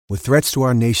With threats to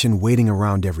our nation waiting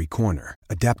around every corner,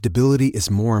 adaptability is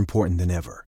more important than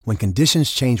ever. When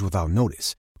conditions change without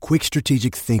notice, quick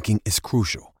strategic thinking is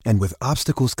crucial. And with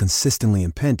obstacles consistently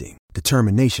impending,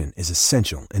 determination is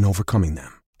essential in overcoming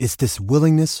them. It's this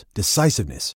willingness,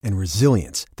 decisiveness, and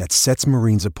resilience that sets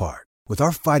Marines apart. With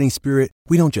our fighting spirit,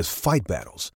 we don't just fight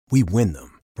battles, we win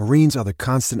them. Marines are the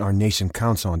constant our nation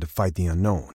counts on to fight the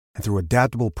unknown. And through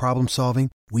adaptable problem solving,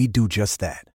 we do just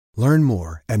that. Learn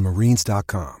more at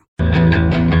marines.com.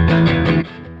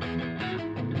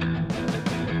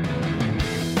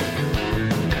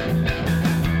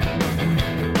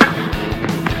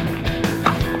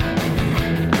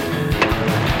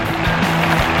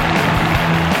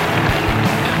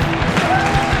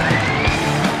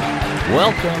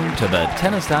 Welcome to the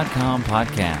Tennis.com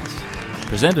podcast,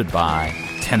 presented by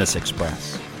Tennis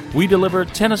Express. We deliver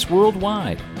tennis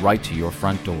worldwide right to your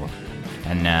front door.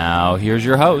 And now, here's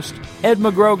your host, Ed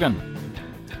McGrogan.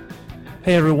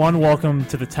 Hey everyone, welcome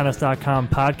to the Tennis.com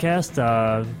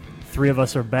podcast. Three of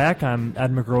us are back. I'm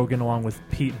Ed McGrogan along with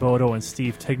Pete Bodo and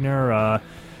Steve Tigner.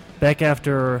 Back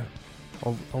after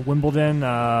a Wimbledon,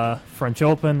 French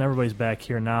Open. Everybody's back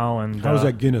here now. And how was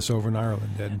that Guinness over in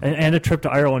Ireland, Ed? And a trip to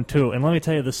Ireland too. And let me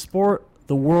tell you,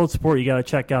 the world sport you got to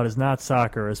check out is not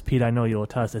soccer, as Pete, I know you'll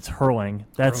attest. It's hurling.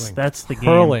 That's the game.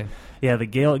 Hurling. Yeah, the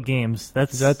Gaelic Games.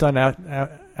 Is that done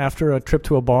after a trip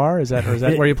to a bar? Is that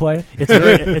where you play?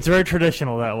 It's very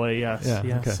traditional that way. Yes.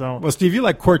 Yeah. Okay. So, well, Steve, you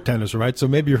like court tennis, right? So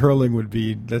maybe hurling would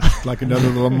be that's like another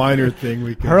little minor thing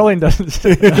we can. Hurling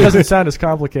doesn't sound as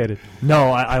complicated. No,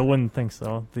 I wouldn't think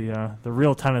so. The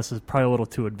real tennis is probably a little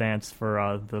too advanced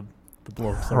for the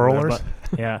blokes. Hurlers.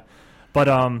 But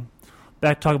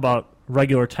back to talk about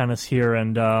regular tennis here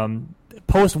and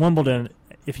post Wimbledon.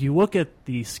 If you look at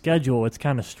the schedule, it's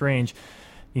kind of strange.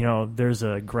 You know, there's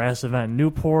a grass event in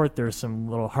Newport, there's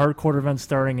some little hard court events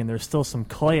starting, and there's still some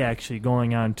clay actually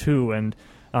going on too. And,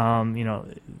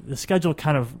 the schedule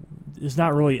kind of is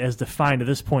not really as defined at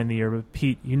this point in the year. But,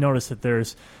 Pete, you notice that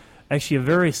there's actually a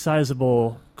very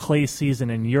sizable clay season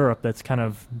in Europe that's kind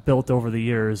of built over the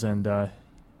years, and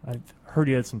I've heard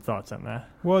you had some thoughts on that.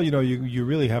 Well, you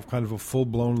really have kind of a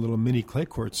full-blown little mini clay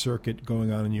court circuit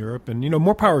going on in Europe. And,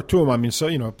 more power to them. I mean,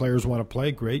 so, players want to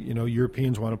play, great.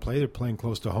 Europeans want to play. They're playing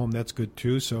close to home. That's good,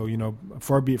 too. So,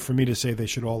 far be it for me to say they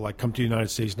should all, come to the United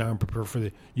States now and prepare for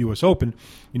the U.S. Open,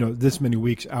 this many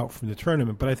weeks out from the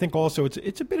tournament. But I think also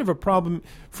it's a bit of a problem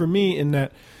for me in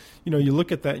that, you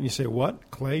look at that and you say,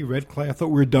 what? Clay, red clay? I thought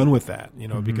we were done with that,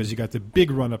 because you got the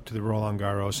big run-up to the Roland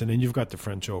Garros, and then you've got the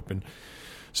French Open.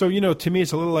 So, to me,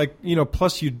 it's a little like,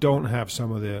 plus you don't have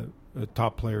some of the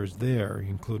top players there,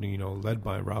 including, led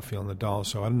by Rafael Nadal.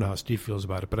 So I don't know how Steve feels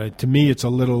about it. But to me, it's a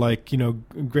little like,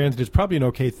 granted, it's probably an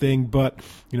okay thing, but,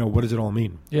 what does it all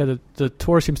mean? Yeah, the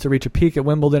tour seems to reach a peak at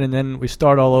Wimbledon, and then we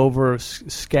start all over,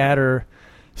 scattered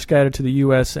to the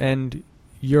U.S. and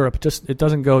Europe. It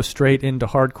doesn't go straight into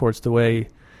hard courts the way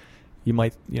you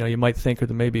might think, or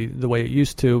maybe the way it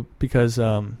used to, because,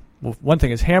 one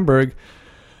thing is Hamburg.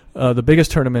 The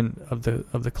biggest tournament of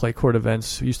the clay court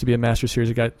events used to be a Masters Series.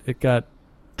 It got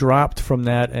dropped from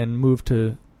that and moved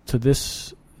to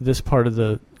this part of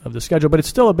the schedule. But it's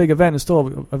still a big event. It's still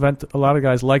an event a lot of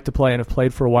guys like to play and have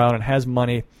played for a while, and it has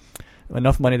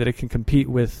enough money that it can compete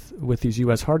with these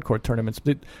U.S. hard court tournaments.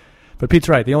 But Pete's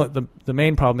right. The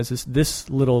main problem is this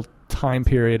little time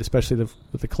period, especially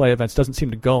with the clay events, doesn't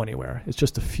seem to go anywhere. It's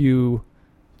just a few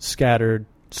scattered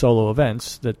solo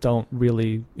events that don't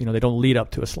really, they don't lead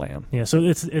up to a slam. Yeah, so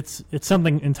it's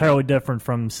something entirely different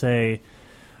from, say,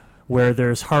 where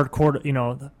there's hard court.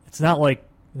 It's not like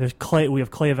there's clay. We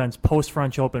have clay events post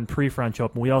French Open, pre French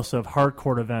Open. We also have hard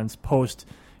court events post,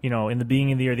 in the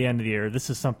beginning of the year, the end of the year. This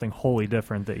is something wholly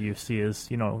different that you see as,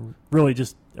 really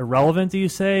just irrelevant, do you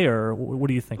say, or what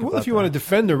do you think about that? Well, if you want to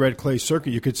defend the red clay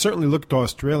circuit, you could certainly look to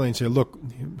Australia and say, look,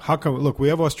 we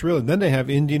have Australia. Then they have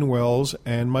Indian Wells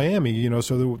and Miami,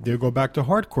 so they go back to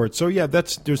hard court. So, yeah,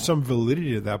 there's some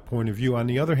validity to that point of view. On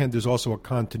the other hand, there's also a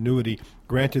continuity.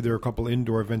 Granted, there are a couple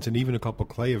indoor events and even a couple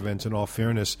clay events, in all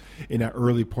fairness, in that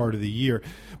early part of the year.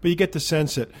 But you get the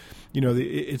sense that,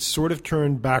 it's sort of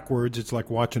turned backwards. It's like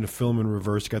watching a film in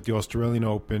reverse. You got the Australian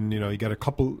Open. You got a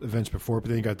couple events before, but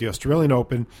then you got the Australian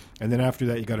Open, and then after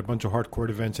that you got a bunch of hard court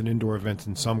events and indoor events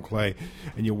and some clay.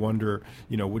 And you wonder,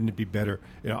 wouldn't it be better?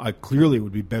 Clearly it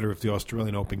would be better if the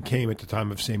Australian Open came at the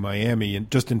time of, say, Miami, and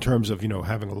just in terms of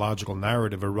having a logical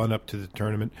narrative, a run up to the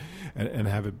tournament, and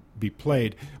have it be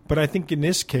played. But I think in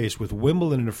this case, with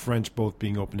Wimbledon and the French both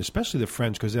being open, especially the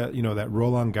French, because that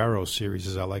Roland Garros series,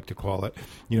 as I like to call it,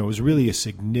 is really a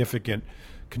significant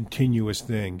continuous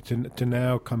thing. To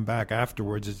now come back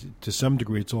afterwards, to some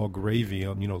degree, it's all gravy,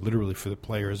 literally for the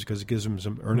players, because it gives them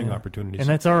some earning opportunities. And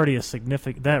that's already a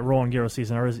significant. That Roland Garros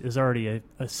season is already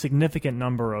a significant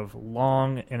number of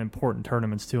long and important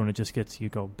tournaments too, and it just gets you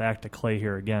go back to clay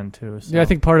here again too. So. Yeah, I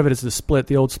think part of it is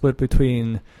the old split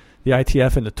between the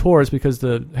ITF and the tours, because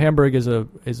the Hamburg is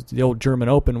the old German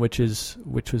Open, which is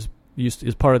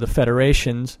part of the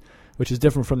federations, which is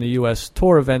different from the U.S.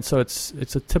 Tour event. So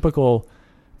it's a typical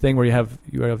thing where you have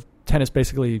tennis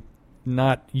basically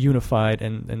not unified,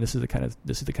 and this is the kind of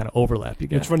overlap you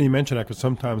get. It's funny you mention that, because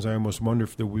sometimes I almost wonder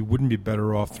if we wouldn't be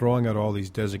better off throwing out all these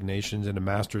designations in the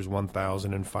Masters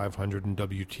 1000 and 500 and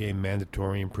WTA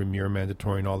mandatory and Premier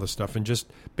mandatory and all this stuff, and just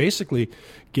basically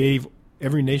gave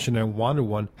every nation that wanted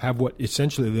one have what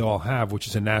essentially they all have, which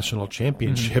is a national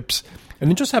championships, and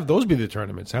then just have those be the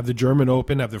tournaments. Have the German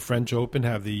Open, have the French Open,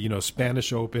 have the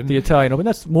Spanish Open, the Italian Open.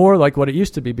 That's more like what it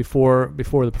used to be before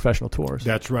the professional tours.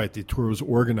 That's right. The tour was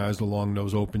organized along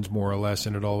those opens more or less,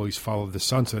 and it always followed the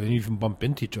sun, so they didn't even bump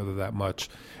into each other that much.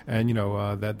 And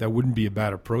that wouldn't be a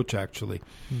bad approach, actually.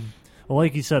 Well,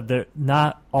 like you said,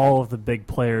 not all of the big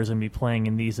players will be playing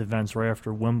in these events right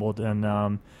after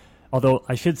Wimbledon. Although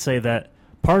I should say that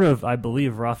part of, I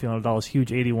believe, Rafael Nadal's huge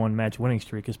 81-match winning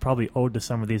streak is probably owed to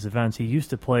some of these events. He used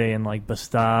to play in like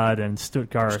Bastad and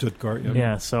Stuttgart. Yeah.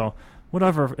 Yeah, so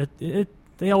whatever.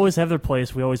 They always have their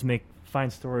place. We always make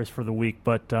fine stories for the week.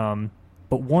 But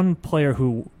one player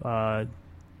who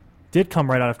did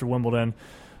come right out after Wimbledon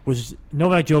was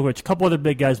Novak Djokovic. A couple other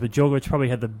big guys, but Djokovic probably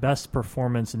had the best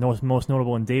performance and most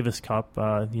notable in Davis Cup.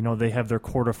 They have their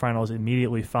quarterfinals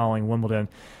immediately following Wimbledon.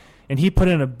 And he put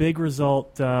in a big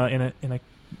result in a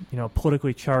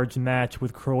politically charged match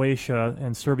with Croatia,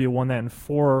 and Serbia won that in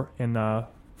four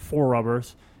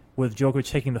rubbers, with Djokovic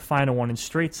taking the final one in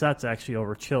straight sets actually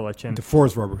over Cilic. And the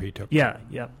fourth rubber he took. Yeah.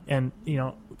 And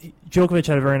Djokovic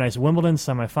had a very nice Wimbledon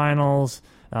semifinals.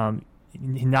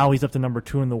 Now he's up to number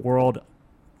 2 in the world.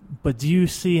 But do you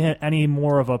see any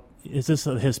more is this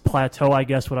his plateau? I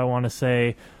guess what I want to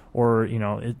say, or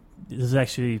does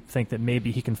actually think that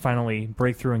maybe he can finally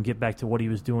break through and get back to what he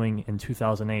was doing in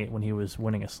 2008 when he was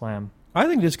winning a slam? I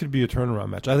think this could be a turnaround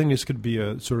match. I think this could be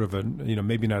a sort of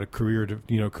maybe not a career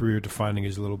defining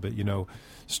is a little bit,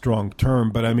 strong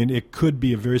term, but I mean, it could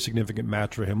be a very significant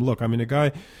match for him. Look, I mean, a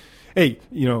guy,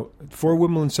 4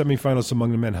 Wimbledon semifinals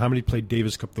among the men. How many played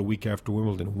Davis Cup the week after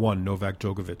Wimbledon? 1, Novak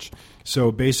Djokovic. So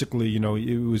basically,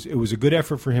 it was a good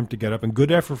effort for him to get up, and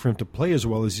good effort for him to play as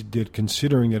well as he did,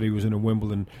 considering that he was in a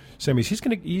Wimbledon semis.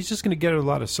 He's just gonna get a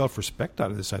lot of self-respect out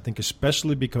of this, I think,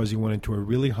 especially because he went into a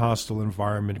really hostile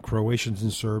environment. Croatians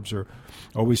and Serbs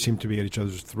always seem to be at each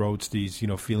other's throats. These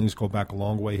feelings go back a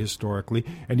long way historically,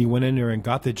 and he went in there and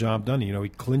got the job done. He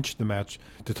clinched the match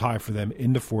to tie for them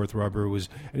in the fourth rubber. And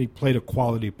he played a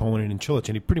quality opponent in Cilic,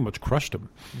 and he pretty much crushed him.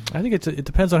 I think it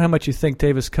depends on how much you think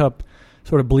Davis Cup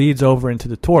sort of bleeds over into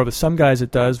the tour. With some guys it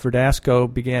does.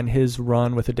 Verdasco began his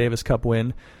run with a Davis Cup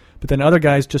win, but then other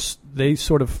guys they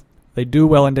do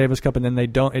well in Davis Cup, and then they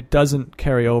don't. It doesn't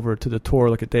carry over to the tour.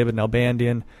 Look at David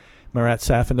Nalbandian, Marat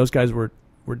Safin. Those guys were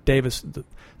Davis. The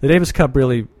Davis Cup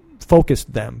really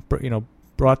focused them.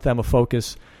 Brought them a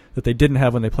focus that they didn't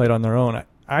have when they played on their own.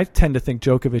 I tend to think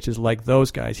Djokovic is like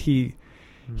those guys. He's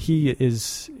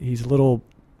a little.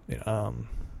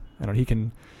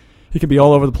 He can be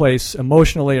all over the place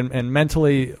emotionally and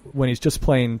mentally when he's just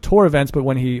playing tour events, but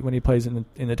when he plays in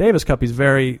the Davis Cup, he's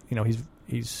very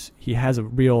he has a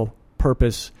real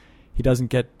purpose. He doesn't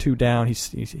get too down. He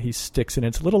sticks in it.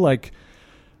 It's a little like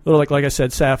I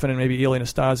said, Safin and maybe Ilie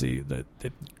Nastase. That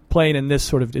playing in this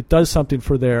sort of, it does something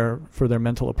for their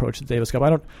mental approach to the Davis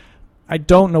Cup. I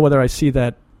don't know whether I see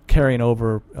that carrying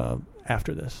over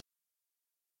after this.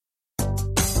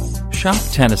 Shop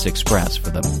Tennis Express for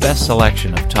the best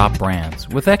selection of top brands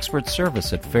with expert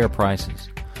service at fair prices.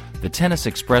 The Tennis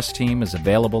Express team is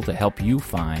available to help you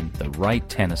find the right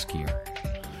tennis gear.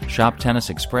 Shop Tennis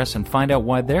Express and find out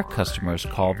why their customers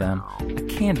call them a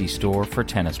candy store for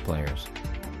tennis players.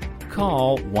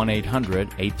 Call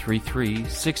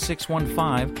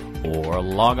 1-800-833-6615 or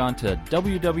log on to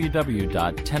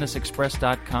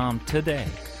www.tennisexpress.com today.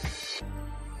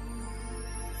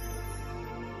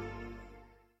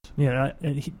 Yeah,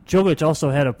 Djokovic also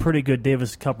had a pretty good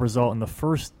Davis Cup result in the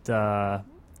first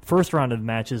round of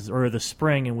matches, or the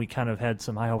spring, and we kind of had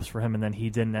some high hopes for him, and then he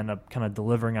didn't end up kind of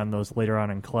delivering on those later on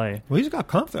in clay. Well, he's got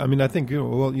confidence. I mean, I think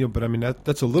but I mean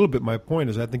that's a little bit my point.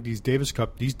 Is I think these Davis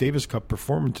Cup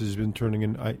performances have been turning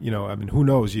in. I mean, who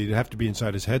knows? You'd have to be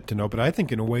inside his head to know. But I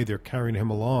think in a way they're carrying him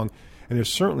along, and they're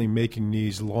certainly making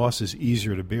these losses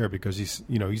easier to bear because he's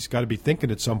got to be thinking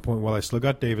at some point. Well, I still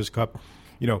got Davis Cup.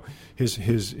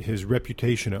 his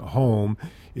reputation at home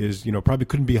is, probably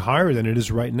couldn't be higher than it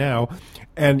is right now.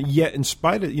 And yet, in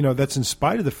spite of, that's in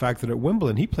spite of the fact that at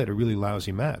Wimbledon he played a really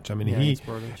lousy match. I mean,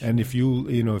 if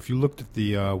you looked at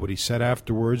the what he said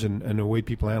afterwards and the way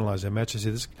people analyze that match, I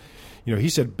said this. He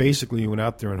said basically he went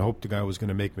out there and hoped the guy was going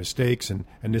to make mistakes and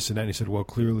this and that. And he said, well,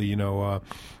 clearly,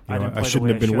 I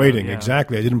shouldn't have been waiting. Yeah.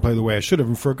 Exactly. I didn't play the way I should have.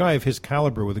 And for a guy of his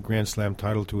caliber with a Grand Slam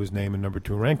title to his name and number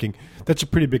 2 ranking, that's a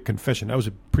pretty big confession. That was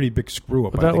a pretty big screw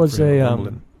up. That was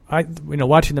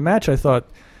watching the match, I thought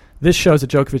this shows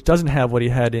that Djokovic doesn't have what he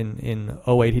had in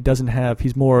 08.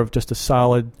 He's more of just a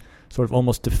solid, sort of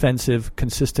almost defensive,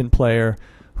 consistent player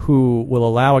who will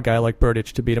allow a guy like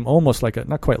Berdych to beat him, almost like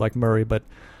not quite like Murray, but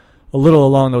a little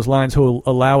along those lines, who will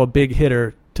allow a big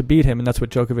hitter to beat him, and that's what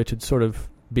Djokovic had sort of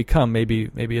become. Maybe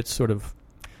it's sort of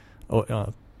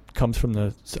comes from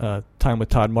the time with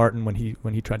Todd Martin when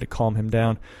he tried to calm him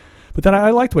down. But then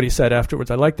I liked what he said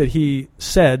afterwards. I liked that he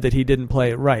said that he didn't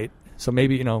play it right. So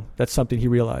maybe that's something he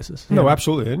realizes. No,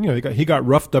 absolutely, and he got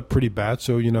roughed up pretty bad.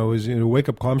 So his wake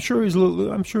up call. I'm sure his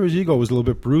ego was a little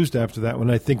bit bruised after that.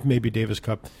 When I think maybe Davis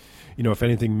Cup, if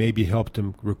anything, maybe helped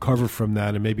him recover from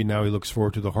that, and maybe now he looks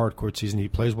forward to the hard court season. He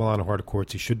plays well on the hard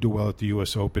courts. He should do well at the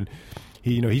U.S. Open.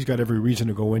 He's got every reason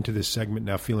to go into this segment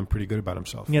now feeling pretty good about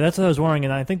himself. Yeah, that's what I was wondering,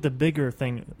 and I think the bigger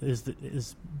thing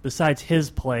is besides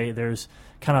his play, there's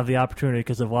kind of the opportunity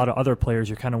because of a lot of other players.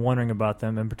 You're kind of wondering about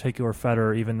them, in particular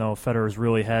Federer, even though Federer's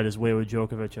really had his way with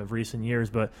Djokovic of recent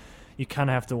years, but you kind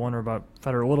of have to wonder about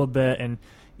Federer a little bit, and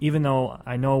even though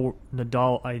I know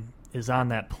Nadal is on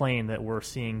that plane that we're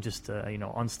seeing just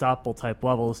unstoppable type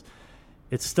levels,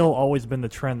 it's still always been the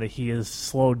trend that he is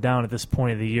slowed down at this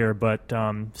point of the year. But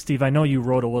Steve, I know you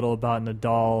wrote a little about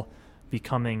Nadal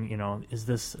becoming, is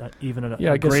this even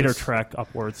a greater trek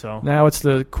upward? So now it's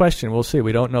the question. We'll see.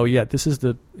 We don't know yet. This is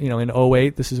the in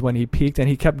 08, this is when he peaked, and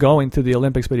he kept going through the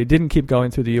Olympics, but he didn't keep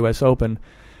going through the U.S. Open.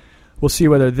 We'll see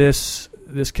whether this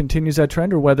continues that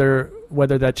trend or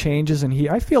whether that changes. And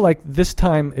I feel like this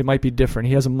time it might be different.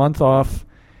 He has a month off.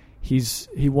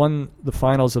 He won the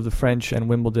finals of the French and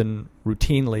Wimbledon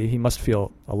routinely. He must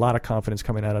feel a lot of confidence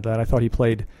coming out of that. I thought he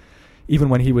played, even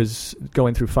when he was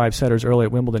going through 5-setters early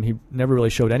at Wimbledon, he never really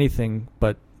showed anything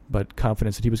but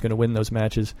confidence that he was going to win those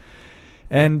matches.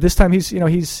 And this time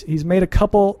he's made a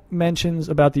couple mentions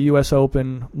about the U.S.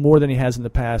 Open more than he has in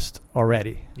the past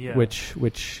already. Yeah. Which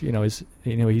is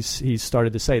he's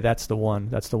started to say that's the one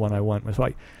I want. So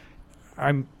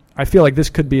I feel like this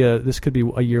could be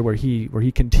a year where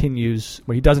he continues,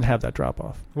 where he doesn't have that drop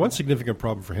off. One significant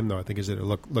problem for him, though, I think, is that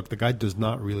look, the guy does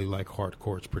not really like hard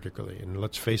courts particularly, and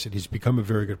let's face it, he's become a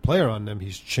very good player on them.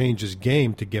 He's changed his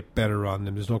game to get better on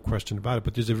them. There's no question about it.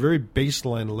 But there's a very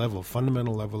baseline level,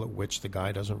 fundamental level at which the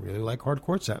guy doesn't really like hard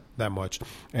courts that much,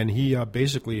 and he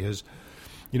basically has.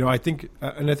 I think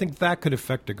that could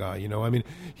affect a guy. I mean,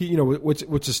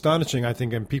 what's astonishing, I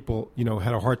think, and people,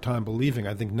 had a hard time believing.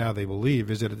 I think now they believe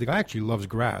is that the guy actually loves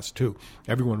grass too.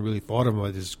 Everyone really thought of him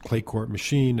as this clay court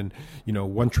machine and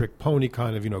one-trick pony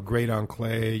kind of, great on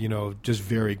clay, just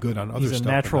very good on other stuff. He's a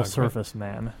natural surface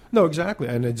man. No, exactly,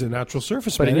 and it's a natural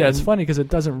surface man. But yeah, it's funny because it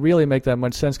doesn't really make that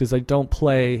much sense because they don't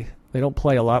play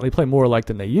a lot. They play more alike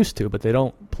than they used to, but they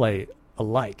don't play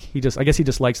alike. I guess he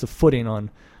just likes the footing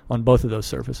on both of those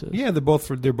surfaces. Yeah, they're both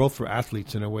for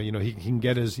athletes in a way. He can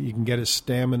get his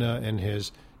stamina and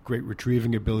his great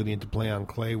retrieving ability into play on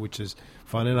clay, which is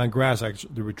fun. And on grass,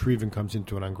 actually, the retrieving comes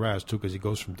into it on grass too, because he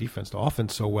goes from defense to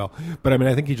offense so well. But I mean,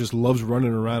 I think he just loves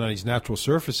running around on these natural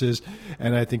surfaces,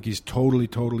 and I think he's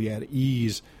totally at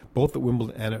ease both at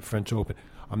Wimbledon and at French Open.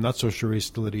 I'm not so sure he's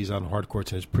still at ease on hard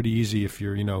courts, and it's pretty easy if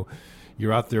you're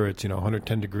you're out there, it's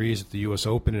 110 degrees at the U.S.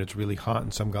 Open, and it's really hot,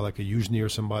 and some guy like a Yuzny or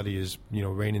somebody is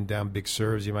raining down big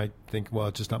serves. You might think, well,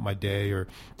 it's just not my day, or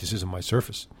this isn't my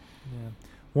surface. Yeah.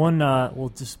 We'll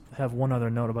just have one other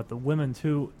note about the women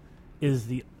too. Is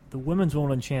the women's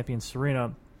Wimbledon champion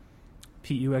Serena?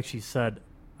 Pete, you actually said,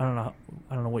 I don't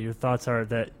know what your thoughts are,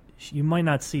 that you might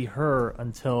not see her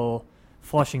until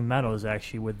Flushing Meadows,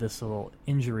 actually, with this little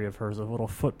injury of hers, a little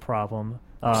foot problem.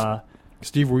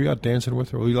 Steve, were you out dancing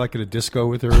with her? Were you like at a disco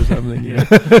with her or something? Yeah.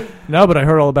 No, but I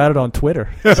heard all about it on Twitter.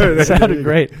 It sounded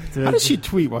great. How does she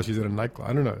tweet while she's at a nightclub?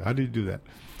 I don't know. How do you do that?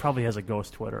 Probably has a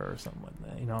ghost Twitter or something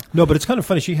like that, No, but it's kind of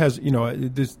funny. She has,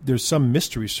 there's some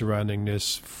mystery surrounding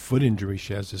this foot injury.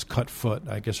 She has this cut foot.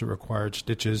 I guess it required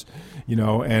stitches,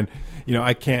 and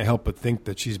I can't help but think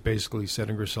that she's basically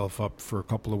setting herself up for a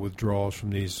couple of withdrawals from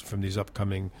these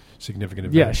upcoming significant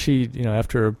events. Yeah, she,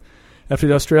 after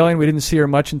the Australian, we didn't see her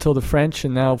much until the French,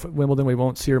 and now Wimbledon, we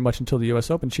won't see her much until the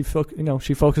U.S. Open. She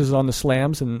focuses on the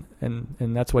slams, and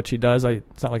that's what she does.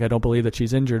 It's not like I don't believe that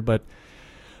she's injured, but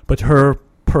but her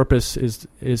purpose is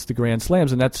the Grand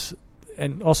Slams,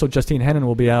 and also Justine Henin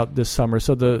will be out this summer.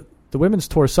 So the women's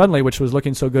tour suddenly, which was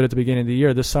looking so good at the beginning of the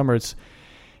year, this summer it's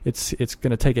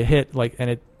going to take a hit, and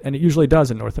it usually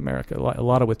does in North America. A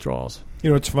lot of withdrawals.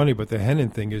 It's funny, but the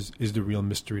Henin thing is the real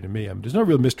mystery to me. I mean, there's no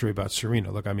real mystery about Serena.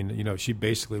 Look, I mean, she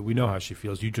basically, we know how she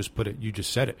feels. You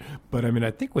just said it. But I mean,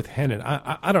 I think with Henin,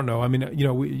 I don't know. I mean,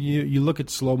 you look at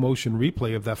slow motion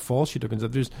replay of that fall she took and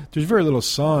stuff. There's very little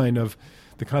sign of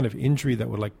the kind of injury that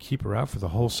would keep her out for the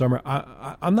whole summer.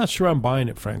 I'm not sure I'm buying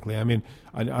it, frankly. I mean,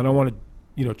 I don't want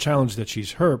to challenge that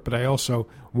she's hurt, but I also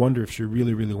wonder if she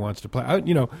really, really wants to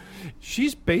play.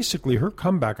 She's basically, her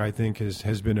comeback, I think,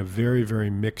 has been a very,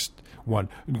 very mixed one.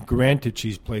 Granted,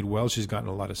 she's played well. She's gotten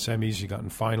a lot of semis. She's gotten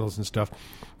finals and stuff.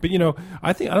 But,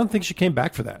 I don't think she came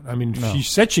back for that. I mean, no. She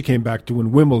said she came back to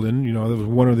win Wimbledon. That was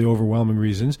one of the overwhelming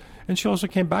reasons. And she also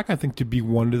came back, I think, to be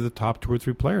one of the top 2 or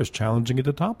 3 players, challenging at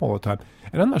the top all the time.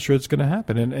 And I'm not sure it's going to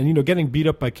happen. And getting beat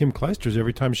up by Kim Clijsters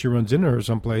every time she runs into her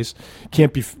someplace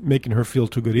can't be making her feel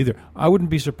too good either. I wouldn't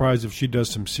be surprised if she does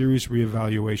some serious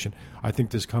reevaluation. I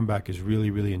think this comeback is really,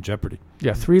 really in jeopardy.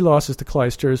 Yeah, 3 losses to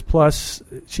Clijsters, plus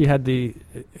she had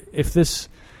if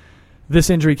this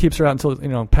injury keeps her out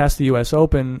until past the U.S.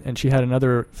 Open, and she had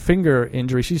another finger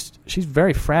injury. She's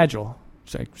very fragile,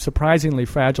 surprisingly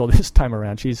fragile this time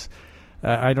around. She's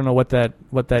I don't know what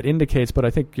that indicates, but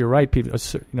I think you're right, Pete.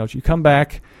 If you come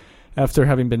back after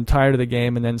having been tired of the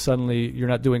game, and then suddenly you're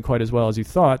not doing quite as well as you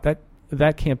thought,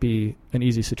 that can't be an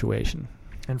easy situation.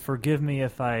 And forgive me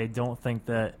if I don't think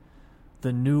that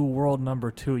the new world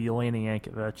number 2, Jelena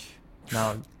Jankovic.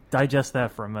 Now, digest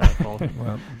that for a minute, Cole.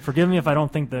 Well, forgive me if I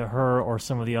don't think that her or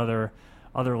some of the other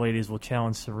ladies will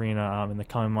challenge Serena in the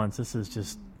coming months. This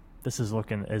is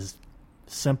looking as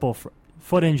simple,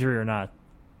 foot injury or not.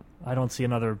 I don't see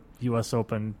another U.S.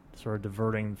 Open sort of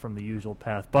diverting from the usual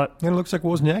path. But and it looks like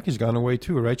Wozniacki's gone away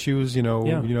too, right? She was,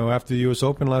 after the U.S.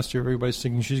 Open last year, everybody's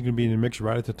thinking she's going to be in the mix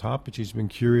right at the top, but she's been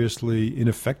curiously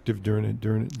ineffective during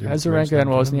Azarenka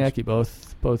and Wozniacki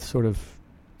both sort of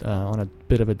on a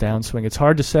bit of a downswing. It's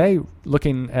hard to say,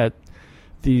 looking at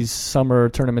these summer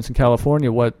tournaments in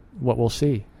California, what we'll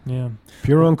see. Yeah,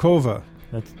 Pironkova.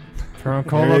 That's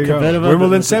Pironkova, Kvitova,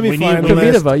 Wimbledon semifinal.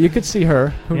 Kvitova, you could see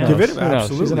her. Yeah. Kvitova,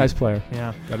 absolutely. She's a nice player.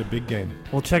 Yeah, got a big game.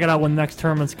 We'll check it out when next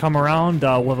tournaments come around.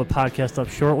 We'll have a podcast up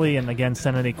shortly. And again,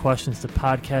 send any questions to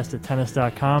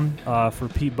podcast@tennis.com. For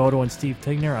Pete Bodo and Steve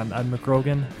Tigner, I'm Ed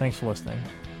McGrogan. Thanks for listening.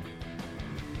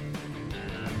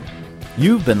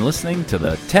 You've been listening to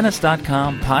the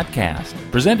Tennis.com podcast,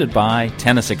 presented by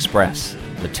Tennis Express,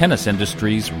 the tennis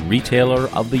industry's retailer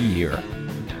of the year.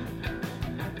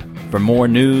 For more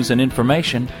news and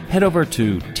information, head over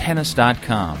to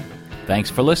Tennis.com. Thanks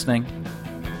for listening.